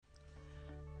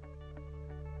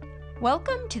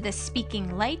Welcome to the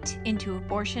Speaking Light into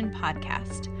Abortion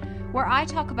podcast, where I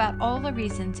talk about all the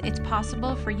reasons it's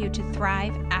possible for you to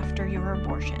thrive after your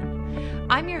abortion.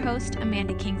 I'm your host,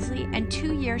 Amanda Kingsley, and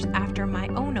 2 years after my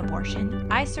own abortion,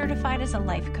 I certified as a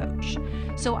life coach,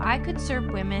 so I could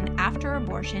serve women after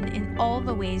abortion in all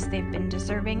the ways they've been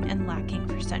deserving and lacking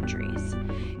for centuries.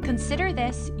 Consider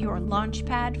this your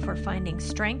launchpad for finding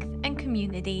strength and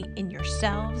community in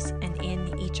yourselves and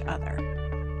in each other.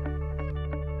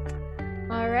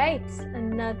 All right,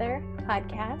 another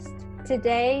podcast.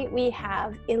 Today we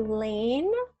have Elaine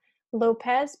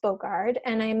Lopez Bogard,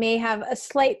 and I may have a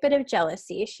slight bit of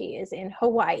jealousy. She is in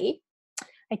Hawaii.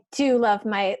 I do love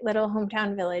my little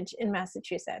hometown village in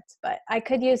Massachusetts, but I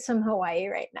could use some Hawaii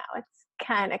right now. It's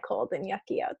kind of cold and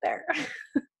yucky out there.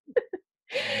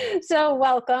 So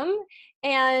welcome,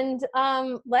 and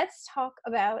let's talk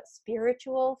about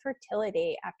spiritual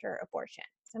fertility after abortion.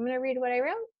 So I'm going to read what I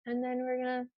wrote, and then we're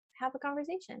going to have a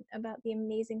conversation about the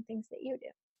amazing things that you do.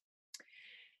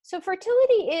 So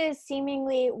fertility is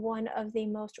seemingly one of the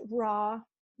most raw,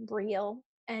 real,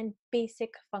 and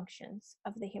basic functions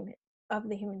of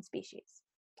the human species.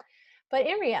 But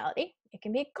in reality, it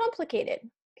can be complicated,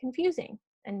 confusing,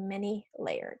 and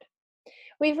many-layered.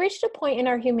 We've reached a point in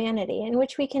our humanity in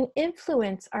which we can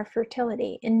influence our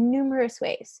fertility in numerous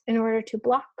ways in order to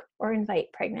block or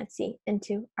invite pregnancy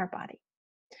into our body.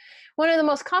 One of the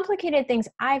most complicated things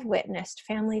I've witnessed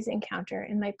families encounter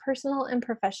in my personal and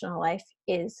professional life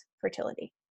is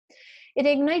fertility. It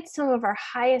ignites some of our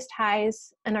highest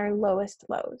highs and our lowest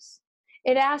lows.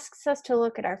 It asks us to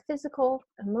look at our physical,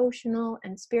 emotional,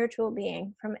 and spiritual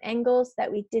being from angles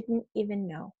that we didn't even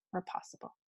know were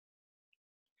possible.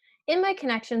 In my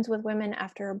connections with women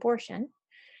after abortion,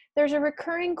 there's a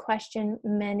recurring question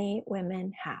many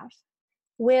women have.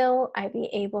 Will I be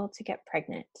able to get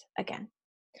pregnant again?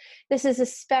 This is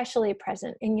especially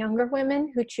present in younger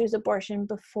women who choose abortion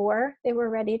before they were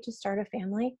ready to start a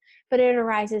family, but it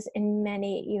arises in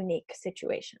many unique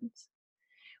situations.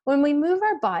 When we move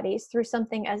our bodies through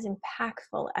something as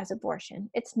impactful as abortion,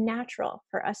 it's natural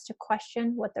for us to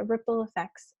question what the ripple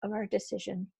effects of our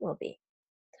decision will be.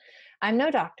 I'm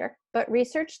no doctor, but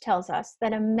research tells us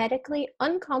that a medically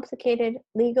uncomplicated,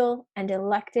 legal, and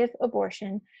elective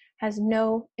abortion has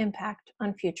no impact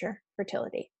on future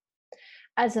fertility.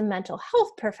 As a mental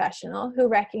health professional who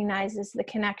recognizes the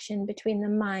connection between the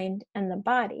mind and the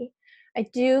body, I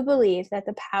do believe that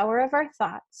the power of our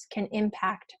thoughts can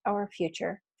impact our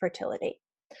future fertility,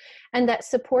 and that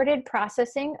supported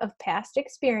processing of past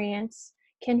experience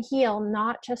can heal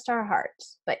not just our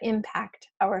hearts, but impact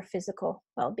our physical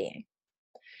well-being.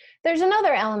 There's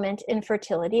another element in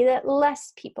fertility that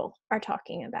less people are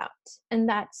talking about, and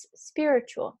that's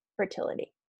spiritual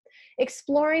fertility.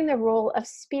 Exploring the role of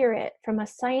spirit from a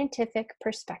scientific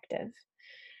perspective.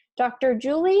 Dr.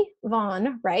 Julie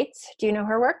Vaughn writes, do you know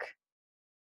her work?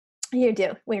 You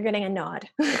do. We're getting a nod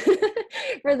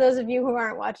for those of you who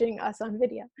aren't watching us on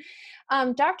video.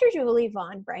 Dr. Julie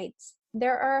Vaughn writes,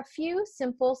 there are a few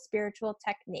simple spiritual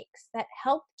techniques that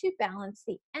help to balance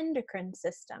the endocrine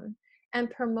system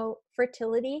and promote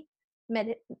fertility.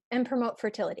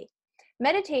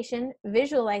 Meditation,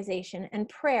 visualization, and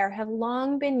prayer have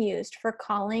long been used for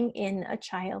calling in a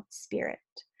child's spirit.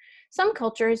 Some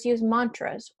cultures use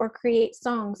mantras or create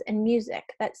songs and music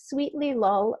that sweetly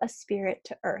lull a spirit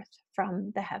to earth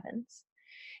from the heavens.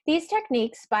 These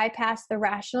techniques bypass the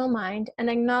rational mind and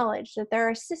acknowledge that there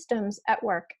are systems at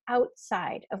work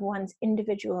outside of one's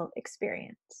individual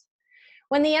experience.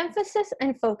 When the emphasis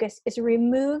and focus is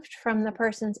removed from the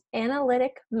person's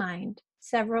analytic mind,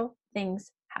 several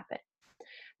things happen.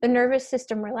 The nervous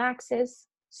system relaxes,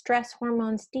 stress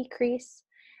hormones decrease,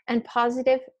 and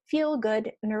positive,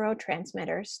 feel-good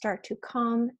neurotransmitters start to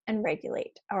calm and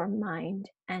regulate our mind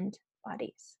and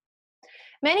bodies.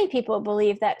 Many people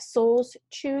believe that souls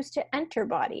choose to enter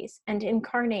bodies and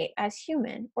incarnate as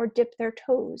human or dip their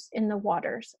toes in the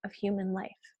waters of human life.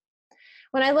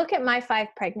 When I look at my 5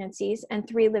 pregnancies and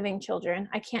 3 living children,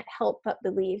 I can't help but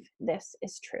believe this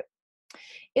is true.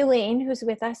 Elaine, who's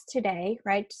with us today,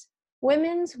 writes,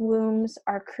 women's wombs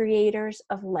are creators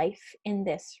of life in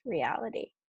this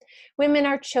reality. Women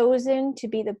are chosen to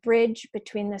be the bridge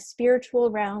between the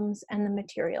spiritual realms and the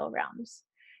material realms.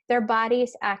 Their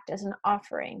bodies act as an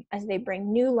offering as they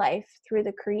bring new life through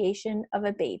the creation of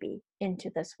a baby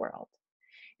into this world.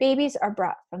 Babies are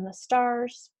brought from the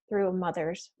stars through a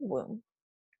mother's womb.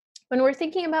 When we're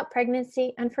thinking about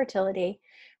pregnancy and fertility,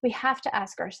 we have to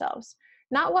ask ourselves,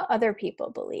 not what other people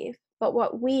believe, but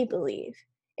what we believe.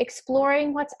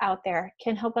 Exploring what's out there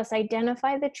can help us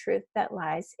identify the truth that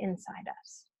lies inside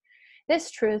us. This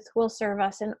truth will serve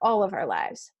us in all of our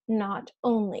lives, not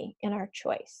only in our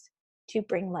choice to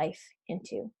bring life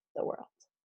into the world.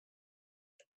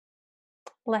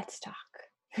 Let's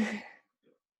talk.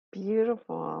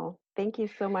 Beautiful. Thank you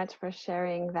so much for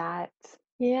sharing that.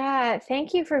 Yeah,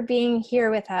 thank you for being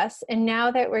here with us. And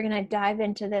now that we're going to dive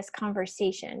into this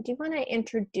conversation, do you want to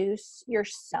introduce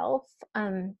yourself?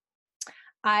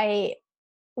 I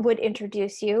would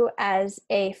introduce you as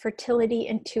a fertility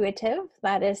intuitive.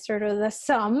 That is sort of the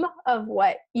sum of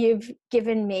what you've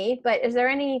given me. But is there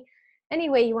any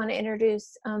way you want to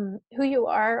introduce who you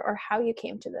are or how you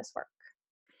came to this work?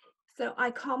 So I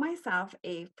call myself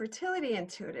a fertility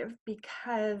intuitive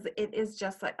because it is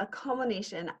just like a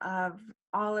culmination of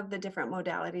all of the different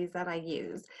modalities that I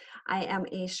use. I am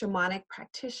a shamanic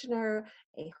practitioner,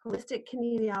 a holistic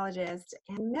kinesiologist,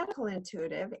 and medical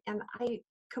intuitive, and I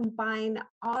combine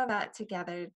all of that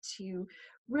together to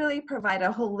really provide a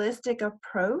holistic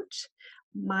approach,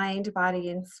 mind, body,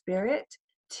 and spirit,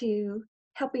 to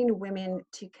helping women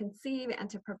to conceive and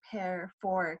to prepare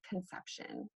for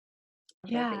conception of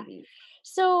their Yeah. babies.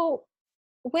 So,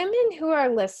 women who are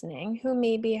listening who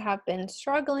maybe have been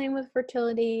struggling with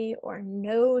fertility or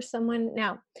know someone.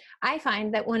 Now, I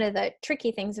find that one of the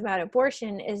tricky things about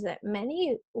abortion is that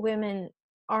many women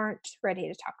aren't ready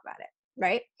to talk about it,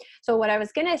 right? So, what I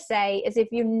was going to say is if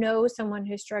you know someone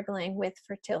who's struggling with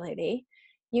fertility,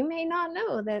 you may not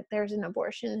know that there's an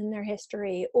abortion in their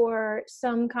history or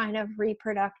some kind of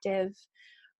reproductive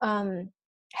um,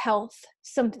 health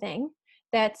something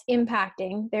that's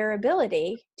impacting their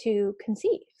ability to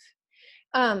conceive.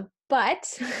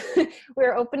 But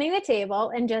we're opening the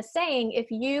table and just saying if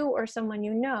you or someone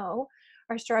you know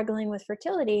are struggling with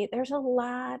fertility, there's a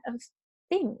lot of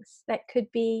things that could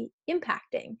be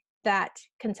impacting that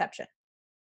conception.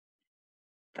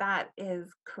 That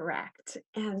is correct.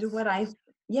 And what I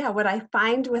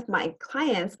find with my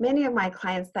clients, many of my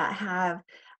clients that have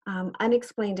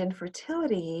unexplained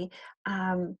infertility,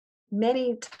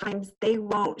 many times they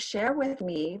won't share with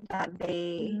me that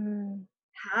they Mm,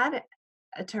 had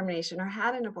a termination or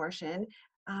had an abortion,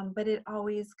 but it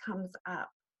always comes up.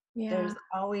 yeah,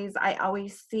 I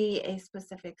always see a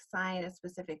specific sign, a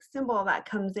specific symbol that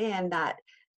comes in that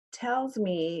tells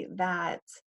me that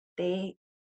they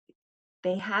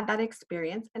they had that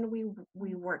experience and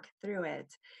we work through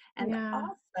it. And yeah.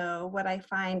 also what I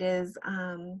find is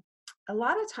a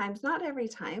lot of times, not every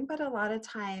time, but a lot of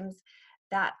times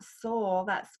that soul,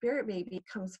 that spirit baby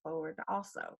comes forward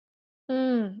also.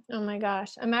 Oh my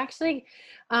gosh. I'm actually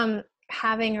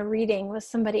having a reading with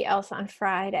somebody else on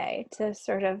Friday to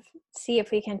sort of see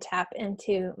if we can tap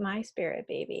into my spirit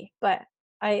baby. But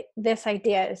this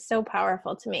idea is so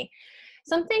powerful to me.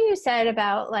 Something you said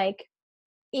about like,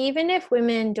 even if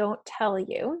women don't tell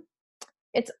you,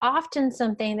 it's often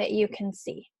something that you can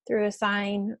see through a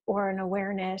sign or an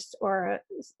awareness or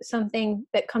something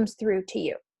that comes through to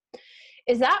you.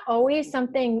 Is that always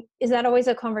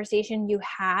a conversation you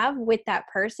have with that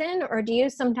person? Or do you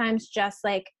sometimes just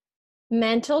like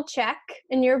mental check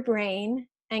in your brain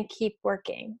and keep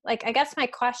working? Like, I guess my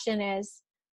question is,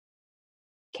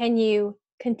 can you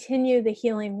continue the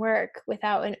healing work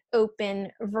without an open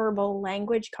verbal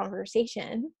language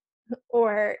conversation?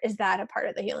 Or is that a part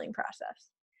of the healing process?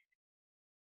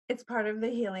 It's part of the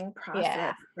healing Yeah.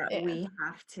 process that Yeah. we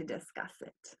have to discuss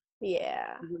it.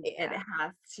 Yeah. It Yeah.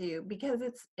 has to, because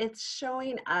it's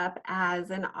showing up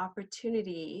as an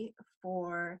opportunity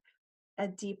for a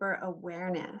deeper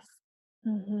awareness.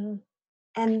 Mm-hmm.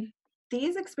 And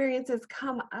these experiences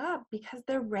come up because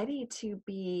they're ready to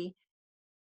be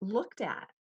looked at.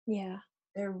 Yeah.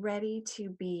 They're ready to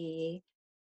be,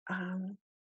 um,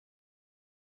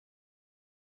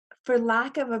 for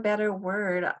lack of a better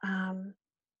word, I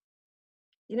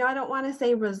don't want to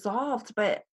say resolved,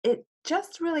 but it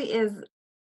just really is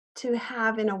to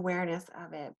have an awareness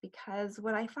of it. Because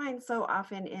what I find so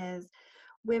often is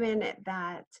women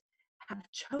that have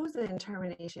chosen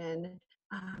termination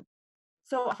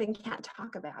so often can't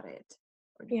talk about it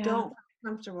or Yeah. don't feel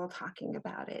comfortable talking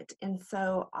about it. And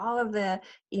so all of the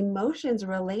emotions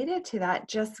related to that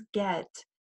just get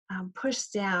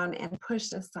pushed down and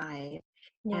pushed aside.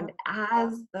 Yeah. And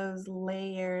as those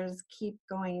layers keep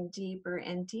going deeper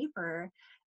and deeper,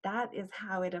 that is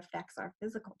how it affects our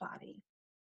physical body.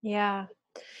 Yeah.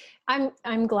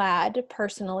 I'm glad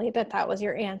personally that that was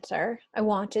your answer. I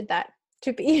wanted that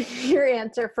to be your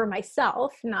answer for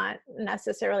myself, not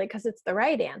necessarily because it's the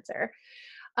right answer.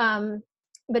 Um,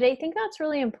 but I think that's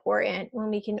really important when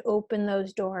we can open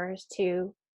those doors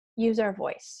to use our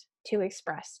voice to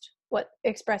express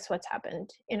what's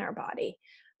happened in our body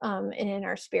and in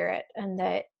our spirit. And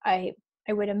that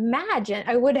I would have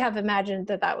imagined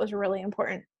that that was a really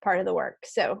important part of the work.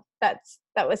 So that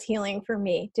was healing for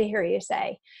me to hear you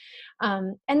say.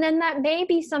 And then that may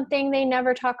be something they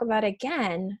never talk about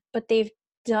again, but they've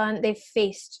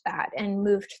faced that and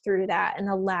moved through that and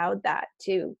allowed that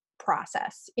to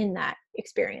process in that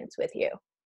experience with you.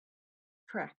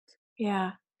 Correct.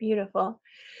 Yeah. Beautiful.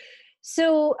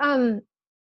 So,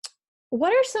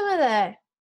 what are some of the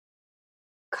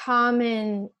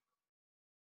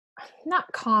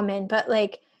not common, but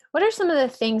like, what are some of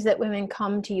the things that women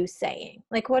come to you saying?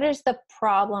 Like, what is the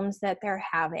problems that they're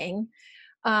having,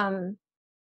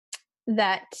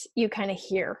 that you kind of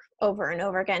hear over and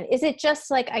over again? Is it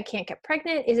just like, I can't get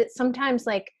pregnant? Is it sometimes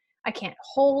like I can't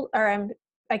hold, or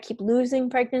I keep losing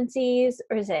pregnancies?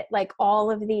 Or is it like all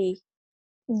of the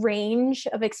range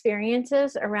of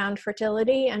experiences around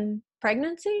fertility and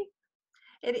pregnancy?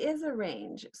 It is a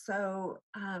range. So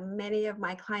many of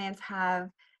my clients have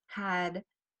had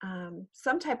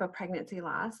some type of pregnancy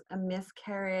loss, a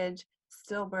miscarriage,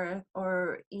 stillbirth,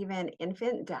 or even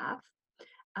infant death.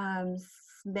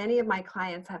 Many of my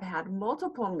clients have had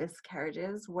multiple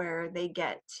miscarriages where they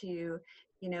get to,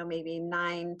 maybe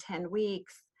 9, 10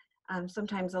 weeks,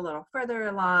 sometimes a little further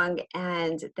along,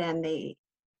 and then they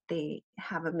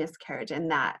have a miscarriage,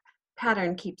 and that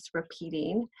pattern keeps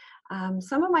repeating.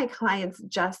 Some of my clients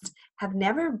just have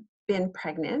never been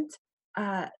pregnant,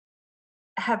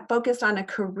 have focused on a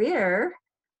career,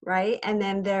 right? And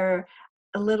then they're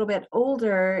a little bit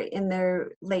older, in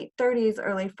their late 30s,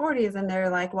 early 40s, and they're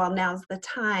like, well, now's the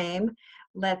time.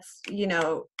 Let's,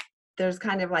 there's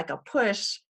kind of like a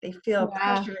push. They feel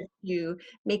pressure to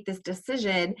make this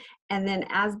decision. And then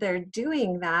as they're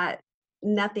doing that,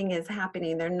 nothing is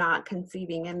happening. They're not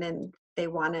conceiving. And then they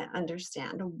want to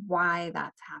understand why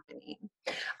that's happening.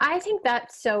 I think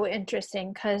that's so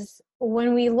interesting, because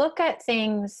when we look at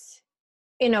things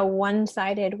in a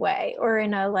one-sided way, or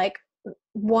in a like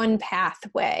one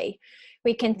pathway,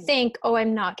 we can think, oh,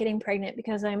 I'm not getting pregnant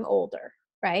because I'm older,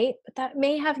 right? But that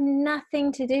may have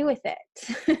nothing to do with it.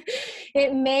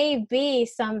 It may be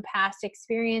some past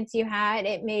experience you had.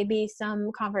 It may be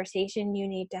some conversation you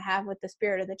need to have with the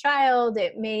spirit of the child.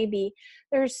 It may be,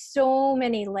 there's so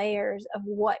many layers of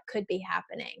what could be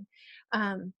happening.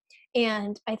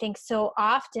 And I think so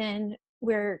often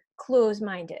we're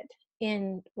closed-minded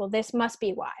in, well, this must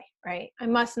be why, right? I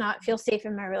must not feel safe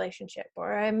in my relationship,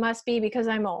 or it must be because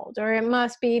I'm old, or it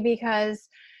must be because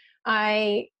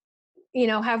I,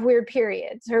 have weird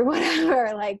periods or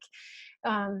whatever. Like,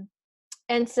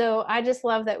 and so I just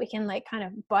love that we can like kind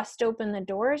of bust open the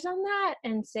doors on that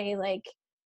and say, like,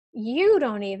 you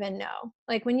don't even know.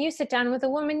 Like when you sit down with a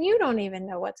woman, you don't even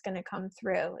know what's going to come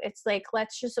through. It's like,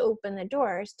 let's just open the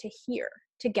doors to hear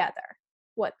together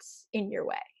what's in your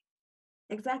way.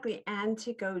 Exactly. And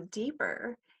to go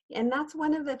deeper. And that's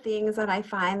one of the things that I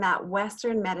find that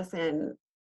Western medicine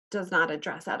does not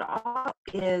address at all,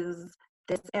 is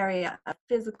this area of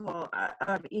physical,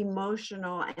 of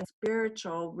emotional and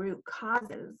spiritual root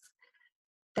causes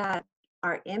that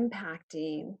are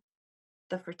impacting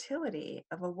the fertility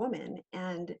of a woman.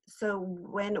 And so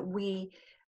when we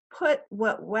put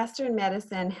what Western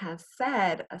medicine has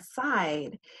said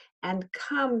aside and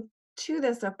come to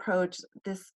this approach,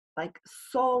 this like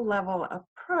soul level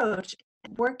approach,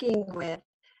 working with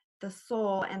the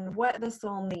soul and what the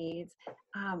soul needs,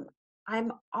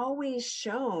 I'm always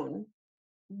shown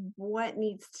what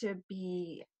needs to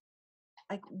be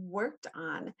like worked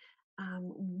on,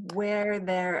 where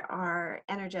there are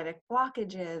energetic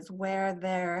blockages, where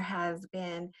there has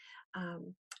been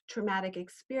traumatic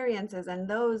experiences, and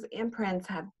those imprints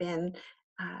have been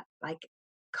like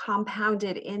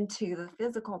compounded into the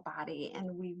physical body,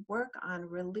 and we work on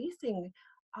releasing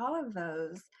all of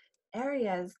those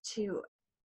areas to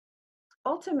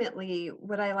ultimately,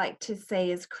 what I like to say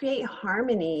is create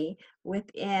harmony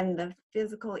within the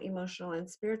physical, emotional, and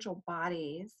spiritual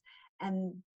bodies.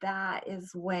 And that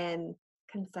is when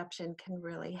conception can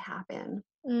really happen.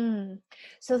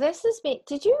 So this is me.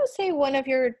 Did you say one of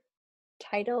your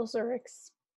titles or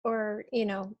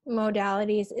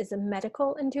modalities is a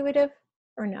medical intuitive,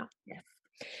 or no? Yes.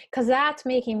 Because that's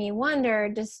making me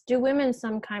wonder, do women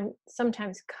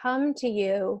sometimes come to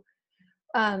you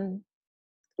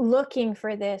looking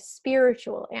for this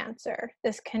spiritual answer,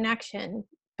 this connection,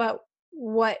 but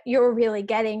what you're really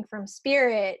getting from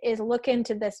spirit is look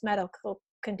into this medical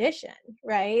condition,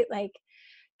 right? Like,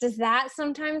 does that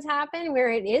sometimes happen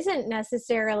where it isn't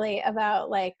necessarily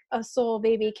about like a soul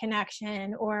baby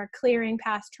connection or clearing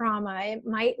past trauma? It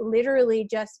might literally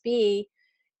just be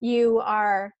you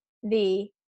are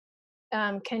the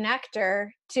connector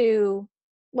to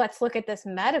let's look at this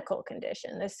medical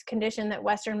condition, this condition that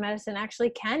Western medicine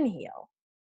actually can heal.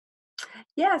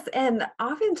 Yes, and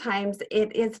oftentimes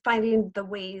it is finding the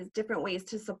ways, different ways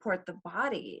to support the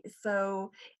body.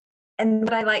 So, and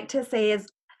what I like to say is,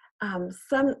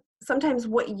 sometimes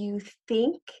what you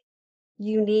think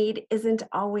you need isn't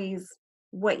always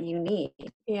what you need.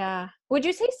 Yeah. Would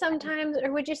you say sometimes,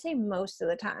 or would you say most of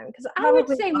the time? Because I would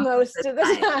Probably say most of most the of the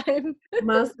time. time.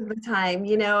 Most of the time,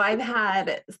 I've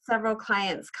had several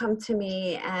clients come to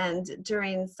me, and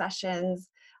during sessions,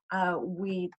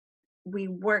 we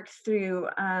work through,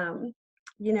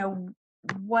 you know,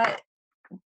 what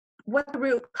the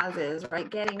root cause is, right?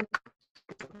 Getting to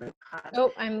the root cause.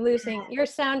 Oh, I'm losing. Your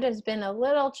sound has been a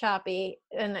little choppy,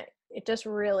 and it just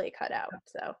really cut out.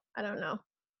 So I don't know.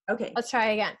 Okay. Let's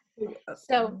try again.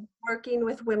 So Working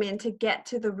with women to get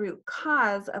to the root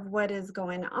cause of what is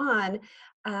going on.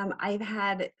 I've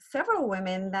had several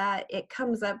women that it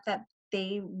comes up that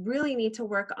they really need to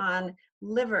work on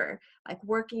liver, like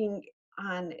working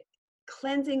on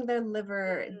cleansing their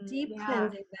liver, deep yeah.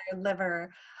 cleansing their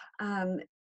liver,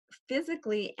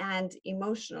 physically and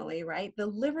emotionally, right? The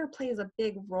liver plays a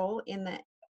big role in the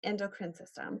endocrine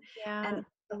system. Yeah. And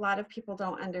a lot of people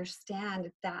don't understand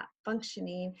that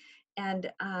functioning. And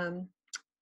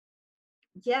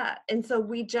yeah, and so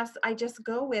I just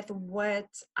go with what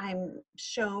I'm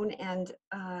shown, and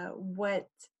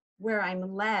where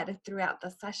I'm led throughout the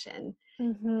session.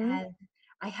 Mm-hmm. And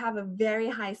I have a very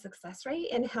high success rate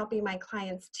in helping my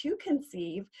clients to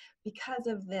conceive because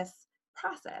of this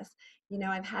process.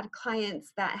 I've had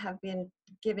clients that have been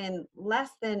given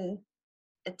less than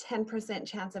a 10%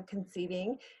 chance of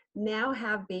conceiving now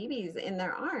have babies in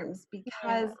their arms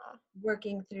because Yeah.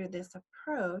 working through this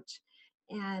approach,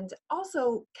 and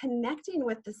also connecting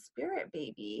with the spirit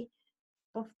baby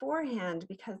beforehand,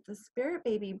 because the spirit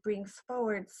baby brings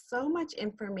forward so much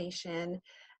information,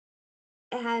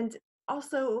 and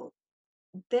also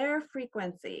their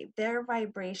frequency, their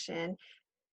vibration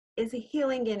is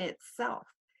healing in itself.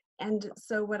 And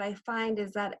so what I find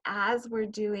is that as we're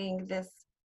doing this,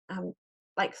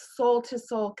 like soul to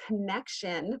soul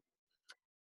connection,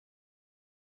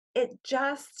 it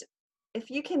just, if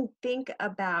you can think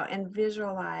about and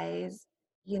visualize,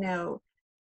 you know,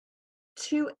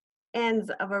 two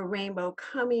ends of a rainbow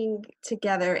coming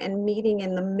together and meeting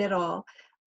in the middle,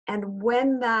 and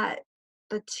when the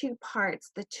two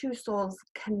parts, the two souls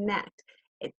connect,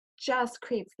 it just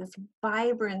creates this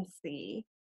vibrancy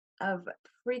of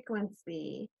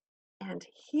frequency and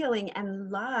healing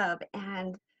and love.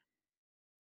 And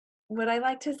what I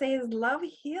like to say is love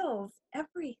heals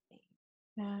everything.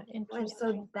 Yeah. And Interesting.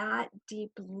 so that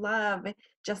deep love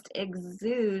just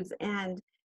exudes and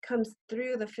comes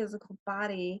through the physical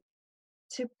body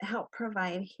to help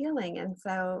provide healing. And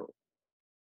so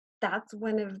that's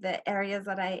one of the areas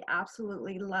that I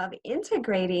absolutely love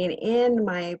integrating in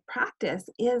my practice,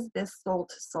 is this soul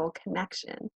to soul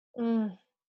connection.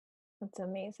 That's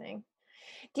amazing.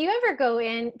 Do you ever go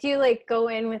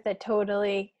in with a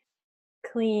totally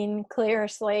clean, clear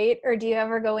slate, or do you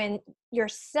ever go in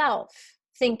yourself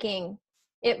thinking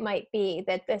it might be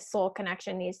that this soul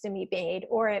connection needs to be made,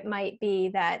 or it might be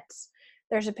that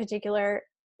there's a particular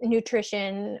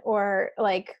nutrition or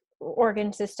like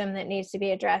organ system that needs to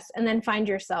be addressed, and then find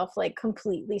yourself like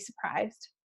completely surprised?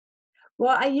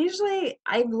 Well,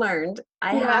 I've learned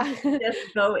I have Yeah. to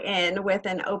just go in with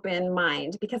an open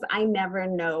mind, because I never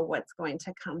know what's going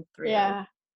to come through. Yeah.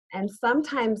 And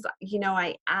sometimes,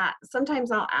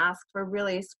 sometimes I'll ask for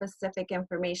really specific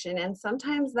information, and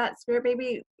sometimes that spirit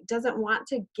baby doesn't want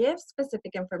to give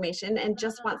specific information and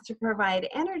just wants to provide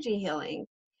energy healing.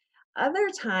 Other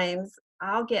times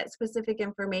I'll get specific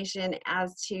information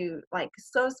as to, like,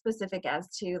 so specific as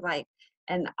to like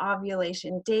an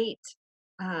ovulation date,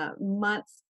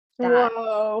 months that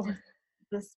Whoa.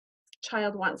 this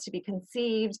child wants to be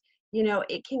conceived.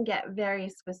 It can get very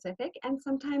specific, and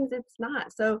sometimes it's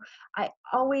not. So I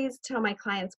always tell my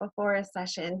clients before a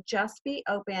session, just be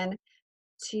open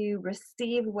to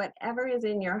receive whatever is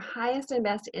in your highest and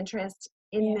best interest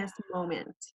in Yeah. this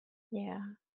moment. Yeah.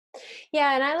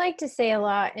 Yeah, and I like to say a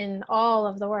lot in all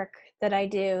of the work that I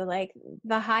do, like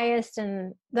the highest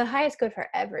good for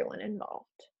everyone involved.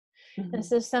 And Mhm.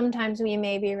 so sometimes we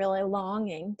may be really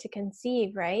longing to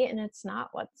conceive, right? And it's not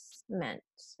what's meant.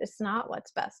 It's not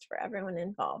what's best for everyone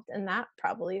involved. And that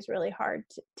probably is really hard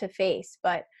to face.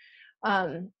 But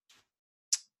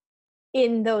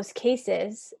in those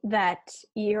cases that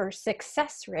your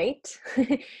success rate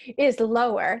is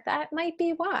lower, that might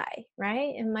be why,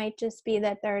 right? It might just be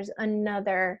that there's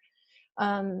another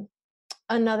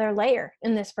another layer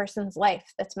in this person's life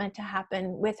that's meant to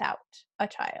happen without a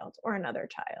child or another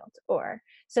child. Or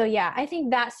so yeah, I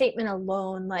think that statement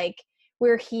alone, like,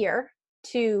 we're here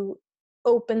to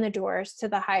open the doors to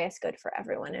the highest good for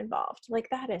everyone involved, like,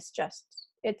 that is just,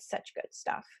 it's such good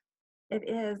stuff. It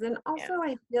is. And Yeah. also,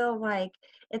 I feel like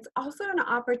it's also an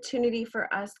opportunity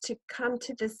for us to come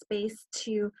to this space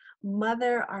to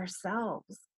mother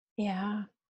ourselves, Yeah.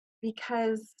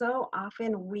 because so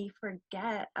often we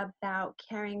forget about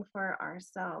caring for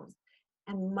ourselves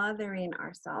and mothering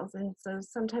ourselves. And so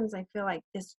sometimes I feel like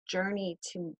this journey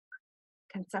to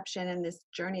conception and this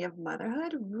journey of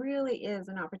motherhood really is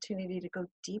an opportunity to go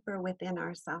deeper within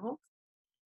ourselves,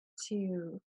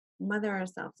 to mother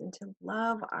ourselves and to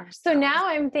love So ourselves. now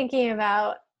I'm thinking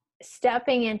about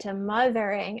stepping into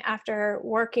mothering after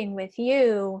working with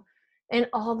you and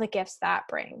all the gifts that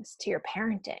brings to your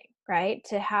parenting, right?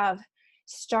 To have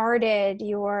started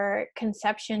your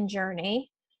conception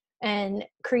journey and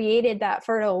created that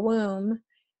fertile womb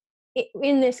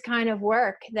in this kind of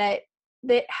work that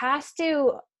has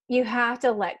to, you have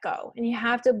to let go, and you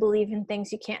have to believe in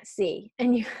things you can't see,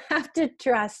 and you have to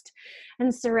trust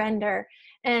and surrender,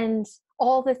 and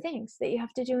all the things that you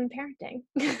have to do in parenting.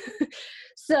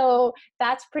 So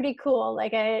that's pretty cool.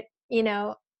 Like,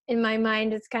 in my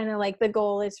mind, it's kind of like the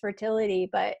goal is fertility,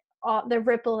 but all the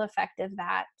ripple effect of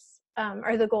that,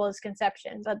 or the goal is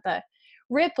conception, but the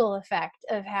ripple effect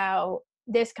of how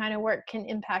this kind of work can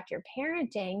impact your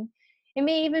parenting. It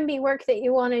may even be work that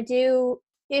you want to do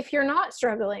if you're not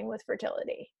struggling with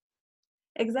fertility.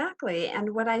 Exactly.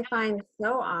 And what I find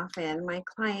so often, my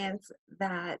clients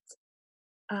that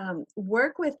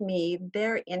work with me,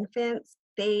 their infants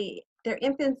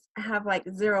have like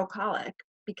zero colic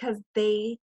because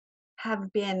they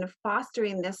have been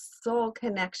fostering this soul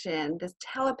connection, this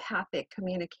telepathic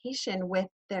communication with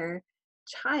their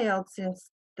child since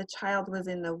the child was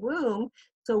in the womb.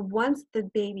 So once the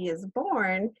baby is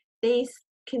born, they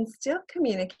can still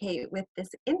communicate with this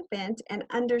infant and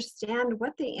understand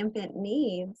what the infant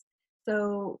needs.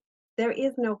 So there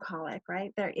is no colic,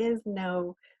 right? There is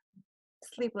no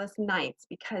sleepless nights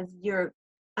because you're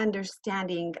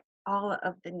understanding all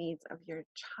of the needs of your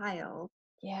child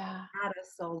Yeah. at a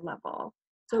soul level.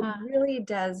 So it Huh. really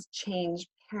does change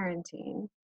parenting.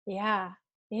 Yeah.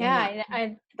 In that. Yeah.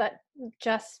 I that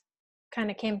just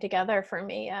kind of came together for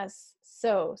me as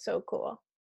so cool.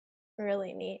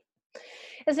 Really neat.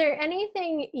 Is there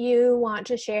anything you want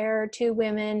to share to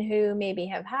women who maybe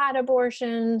have had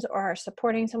abortions or are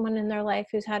supporting someone in their life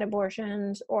who's had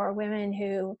abortions, or women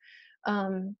who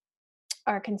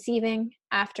are conceiving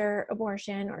after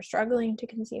abortion or struggling to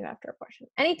conceive after abortion?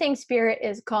 Anything Spirit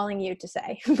is calling you to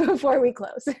say before we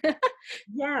close?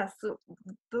 Yes,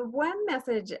 the one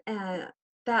message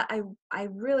that I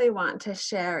really want to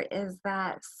share is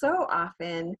that so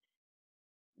often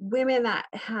women that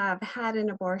have had an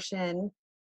abortion,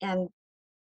 and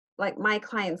like my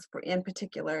clients in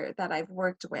particular that I've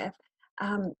worked with,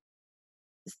 um,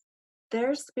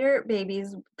 their spirit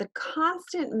babies, the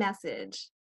constant message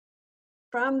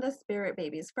from the spirit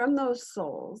babies, from those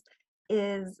souls,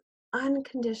 is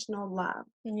unconditional love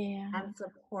Yeah. and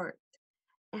support.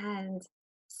 And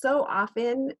so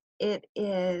often it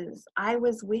is, I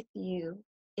was with you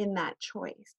in that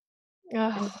choice.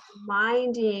 And Oh,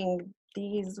 reminding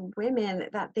these women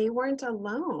that they weren't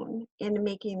alone in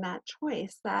making that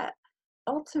choice, that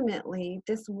ultimately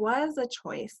this was a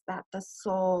choice that the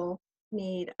soul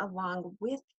made along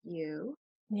with you,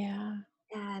 yeah.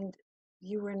 and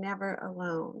you were never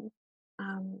alone.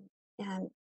 Um, and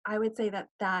I would say that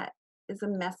that is a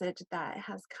message that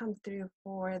has come through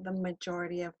for the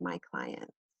majority of my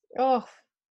clients. Oh,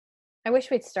 I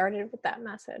wish we'd started with that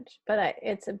message, but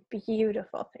it's a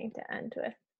beautiful thing to end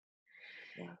with.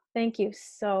 Yeah. Thank you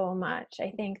so much.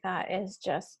 I think that is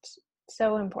just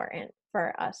so important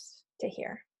for us to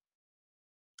hear.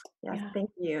 Yes, Yeah. thank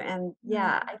you. And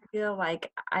yeah, I feel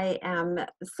like I am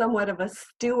somewhat of a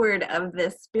steward of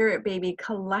this Spirit Baby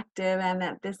collective, and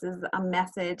that this is a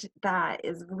message that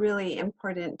is really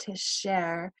important to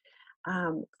share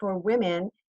for women,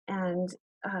 and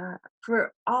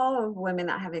for all of women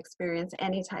that have experienced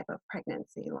any type of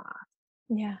pregnancy loss.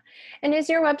 Yeah. And is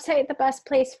your website the best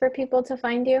place for people to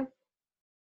find you?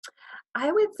 I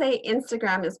would say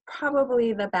Instagram is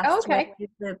probably the Oh, best way. okay.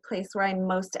 The place where I'm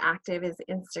most active is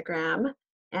Instagram,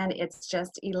 and it's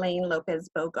just Elaine Lopez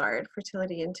Bogard,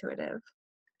 Fertility Intuitive.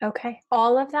 Okay.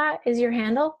 All of that is your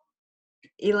handle?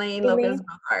 Elaine Lopez Elaine?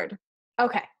 Bogard.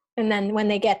 Okay. And then when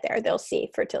they get there, they'll see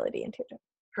Fertility Intuitive.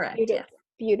 Correct, Beautiful. yes.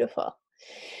 Beautiful.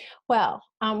 Well,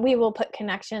 we will put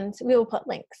connections. We will put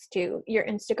links to your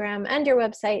Instagram and your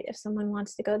website if someone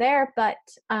wants to go there. But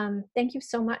thank you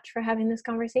so much for having this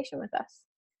conversation with us.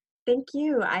 Thank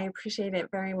you. I appreciate it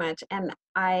very much. And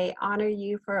I honor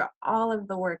you for all of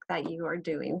the work that you are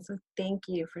doing. So thank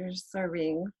you for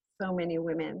serving so many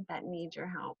women that need your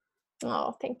help.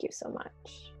 Oh, thank you so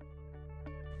much.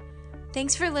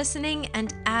 Thanks for listening,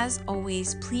 and as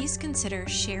always, please consider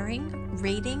sharing,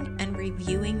 rating, and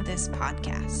reviewing this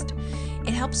podcast.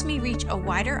 It helps me reach a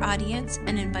wider audience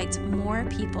and invites more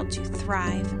people to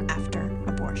thrive after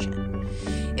abortion.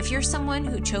 If you're someone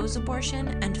who chose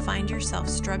abortion and find yourself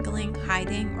struggling,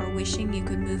 hiding, or wishing you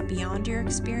could move beyond your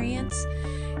experience,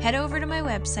 head over to my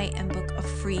website and book a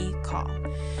free call.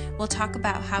 We'll talk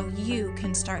about how you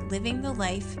can start living the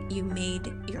life you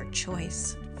made your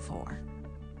choice for.